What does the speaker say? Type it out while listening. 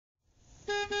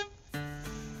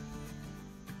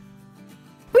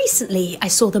Recently, I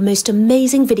saw the most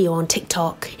amazing video on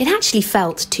TikTok. It actually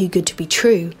felt too good to be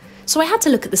true, so I had to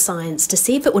look at the science to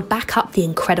see if it would back up the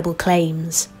incredible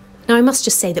claims. Now, I must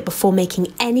just say that before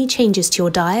making any changes to your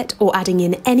diet or adding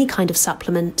in any kind of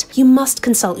supplement, you must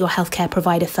consult your healthcare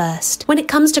provider first. When it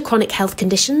comes to chronic health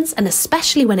conditions, and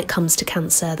especially when it comes to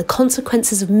cancer, the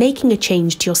consequences of making a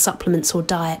change to your supplements or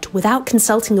diet without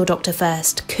consulting your doctor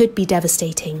first could be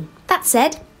devastating. That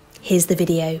said, here's the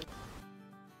video.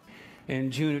 In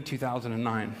June of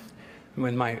 2009,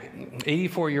 when my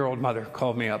 84-year-old mother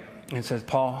called me up and said,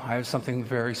 "Paul, I have something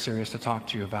very serious to talk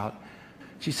to you about."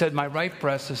 She said, "My right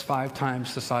breast is 5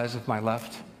 times the size of my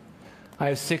left. I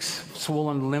have 6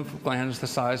 swollen lymph glands the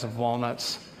size of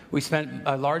walnuts." We spent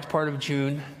a large part of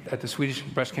June at the Swedish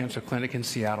Breast Cancer Clinic in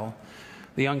Seattle.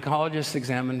 The oncologist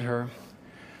examined her,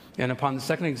 and upon the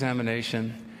second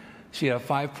examination, she had a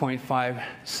 5.5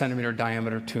 centimeter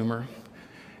diameter tumor.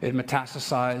 It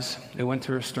metastasized, it went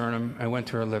to her sternum, and went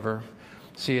to her liver.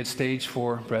 She had stage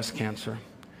 4 breast cancer.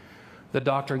 The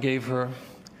doctor gave her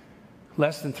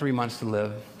less than 3 months to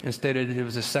live and stated it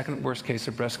was the second worst case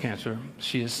of breast cancer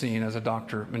she has seen as a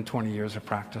doctor in 20 years of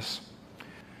practice.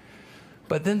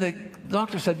 But then the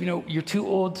doctor said, "You know, you're too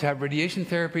old to have radiation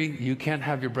therapy, you can't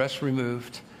have your breast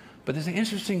removed. But there's an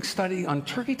interesting study on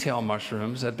turkey tail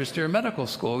mushrooms at Bristol Medical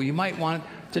School. You might want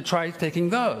to try taking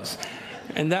those."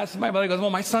 And that's, my mother goes, "Well,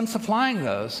 my son's supplying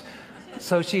those."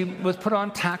 So she was put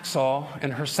on Taxol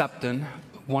and Herceptin,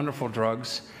 wonderful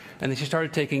drugs, and then she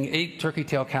started taking 8 turkey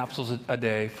tail capsules a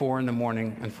day, 4 in the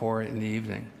morning and 4 in the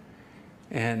evening.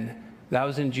 And that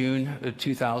was in June of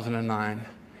 2009.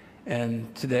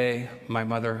 And today, my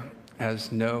mother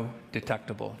has no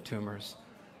detectable tumors.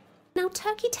 Now,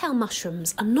 turkey tail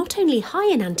mushrooms are not only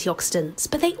high in antioxidants,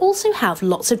 but they also have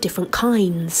lots of different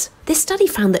kinds. This study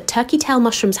found that turkey tail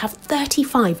mushrooms have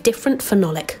 35 different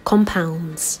phenolic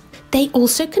compounds. They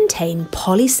also contain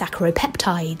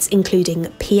polysaccharopeptides, including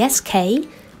PSK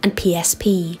and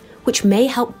PSP, which may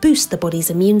help boost the body's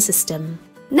immune system.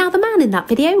 Now, the man in that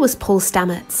video was Paul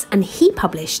Stamets, and he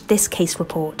published this case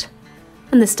report.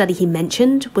 And the study he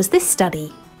mentioned was this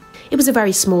study. It was a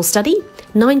very small study.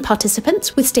 9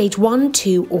 participants with stage 1,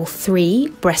 2 or 3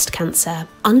 breast cancer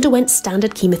underwent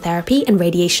standard chemotherapy and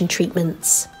radiation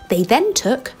treatments. They then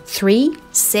took 3,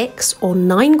 6 or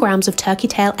 9 grams of turkey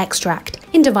tail extract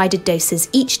in divided doses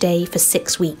each day for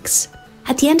 6 weeks.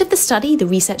 At the end of the study, the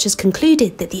researchers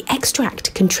concluded that the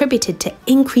extract contributed to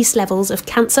increased levels of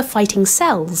cancer-fighting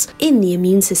cells in the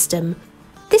immune system.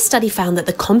 This study found that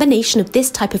the combination of this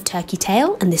type of turkey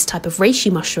tail and this type of reishi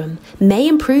mushroom may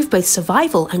improve both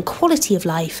survival and quality of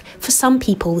life for some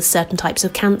people with certain types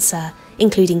of cancer,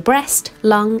 including breast,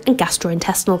 lung, and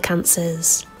gastrointestinal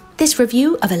cancers. This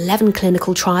review of 11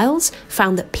 clinical trials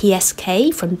found that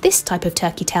PSK from this type of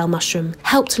turkey tail mushroom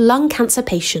helped lung cancer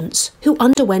patients who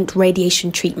underwent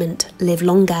radiation treatment live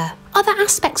longer. Other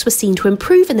aspects were seen to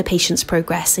improve in the patient's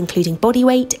progress, including body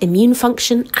weight, immune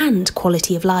function, and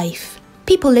quality of life.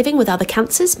 People living with other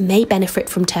cancers may benefit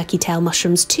from turkey tail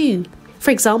mushrooms too. For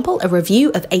example, a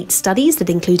review of 8 studies that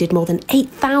included more than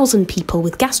 8,000 people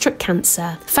with gastric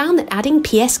cancer found that adding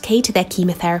PSK to their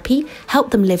chemotherapy helped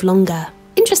them live longer.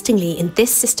 Interestingly, in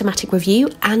this systematic review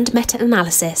and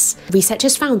meta-analysis,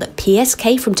 researchers found that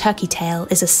PSK from turkey tail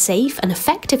is a safe and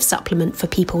effective supplement for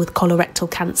people with colorectal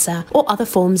cancer or other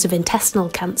forms of intestinal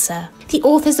cancer. The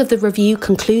authors of the review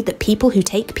conclude that people who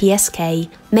take PSK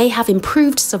may have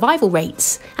improved survival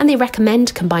rates, and they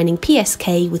recommend combining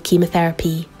PSK with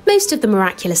chemotherapy. Most of the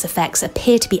miraculous effects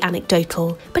appear to be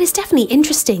anecdotal, but it's definitely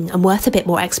interesting and worth a bit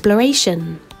more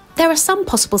exploration. There are some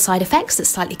possible side effects that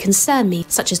slightly concern me,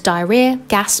 such as diarrhea,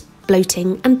 gas,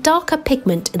 bloating, and darker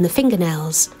pigment in the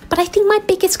fingernails. But I think my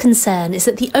biggest concern is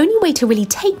that the only way to really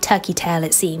take turkey tail,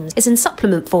 it seems, is in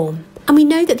supplement form. And we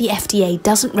know that the FDA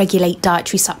doesn't regulate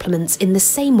dietary supplements in the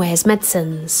same way as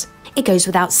medicines. It goes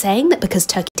without saying that because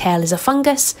turkey tail is a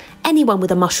fungus, anyone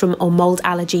with a mushroom or mold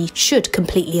allergy should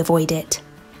completely avoid it.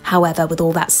 However, with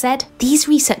all that said, these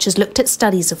researchers looked at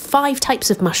studies of 5 types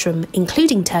of mushroom,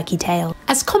 including turkey tail,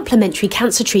 as complementary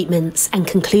cancer treatments and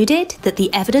concluded that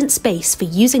the evidence base for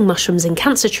using mushrooms in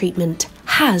cancer treatment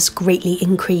has greatly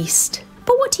increased.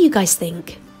 But what do you guys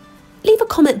think? Leave a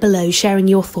comment below sharing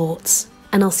your thoughts,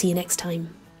 and I'll see you next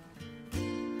time.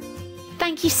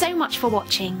 Thank you so much for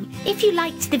watching. If you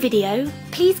liked the video,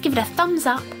 please give it a thumbs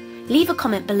up, leave a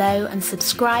comment below and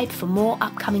subscribe for more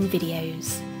upcoming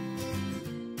videos.